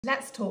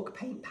Let's talk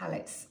paint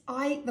palettes.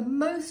 The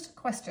most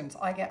questions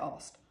I get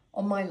asked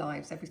on my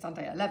lives every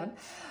Sunday at 11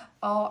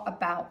 are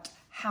about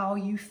how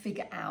you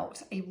figure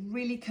out a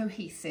really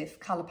cohesive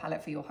colour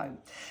palette for your home.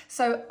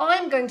 So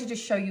I'm going to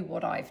just show you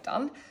what I've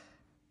done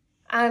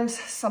and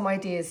some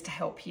ideas to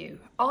help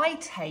you. I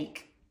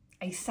take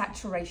a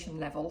saturation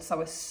level,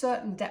 so a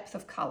certain depth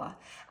of colour,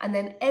 and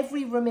then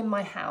every room in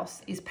my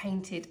house is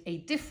painted a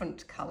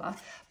different colour,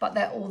 but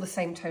they're all the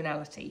same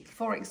tonality.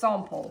 For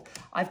example,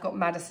 I've got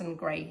Madison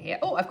Grey here.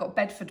 Oh, I've got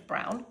Bedford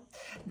Brown,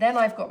 then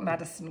I've got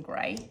Madison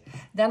Grey,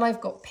 then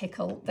I've got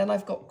Pickle, then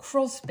I've got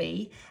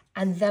Crosby,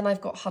 and then I've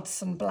got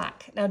Hudson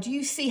Black. Now, do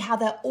you see how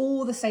they're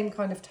all the same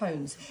kind of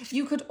tones?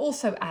 You could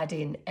also add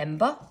in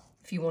Ember,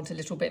 if you want a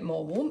little bit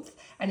more warmth,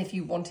 and if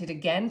you wanted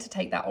again to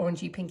take that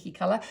orangey pinky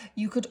colour,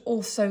 you could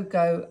also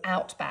go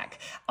Outback.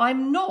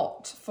 I'm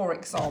not, for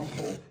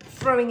example,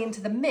 throwing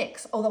into the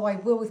mix, although I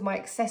will with my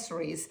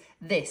accessories,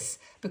 this,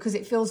 because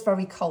it feels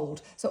very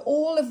cold. So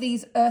all of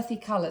these earthy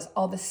colours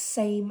are the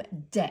same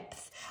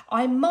depth.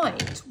 I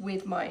might,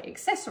 with my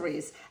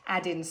accessories,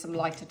 add in some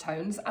lighter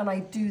tones, and I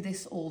do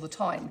this all the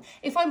time.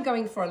 If I'm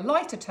going for a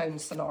lighter tone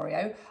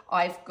scenario,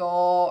 I've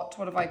got,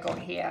 what have I got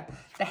here?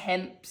 The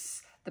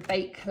Hemps, the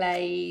baked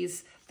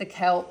clays, the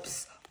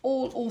kelps,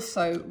 all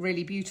also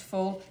really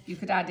beautiful. You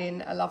could add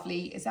in a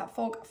lovely, is that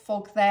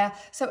fog there?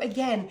 So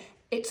again,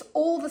 it's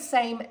all the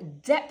same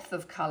depth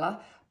of colour,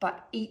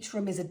 but each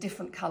room is a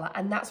different colour,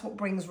 and that's what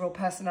brings real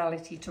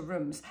personality to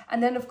rooms.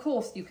 And then of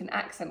course you can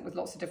accent with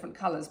lots of different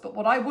colours, but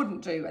what I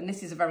wouldn't do, and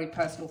this is a very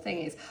personal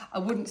thing, is I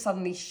wouldn't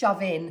suddenly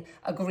shove in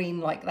a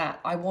green like that.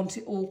 I want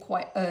it all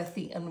quite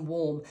earthy and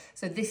warm.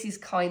 So this is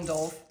kind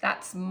of,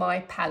 that's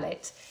my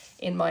palette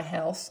in my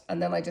house, and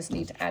then I just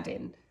need to add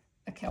in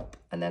a kelp,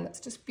 and then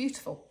it's just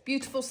beautiful,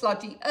 beautiful,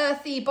 sludgy,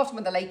 earthy, bottom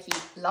of the lakey,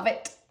 love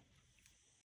it.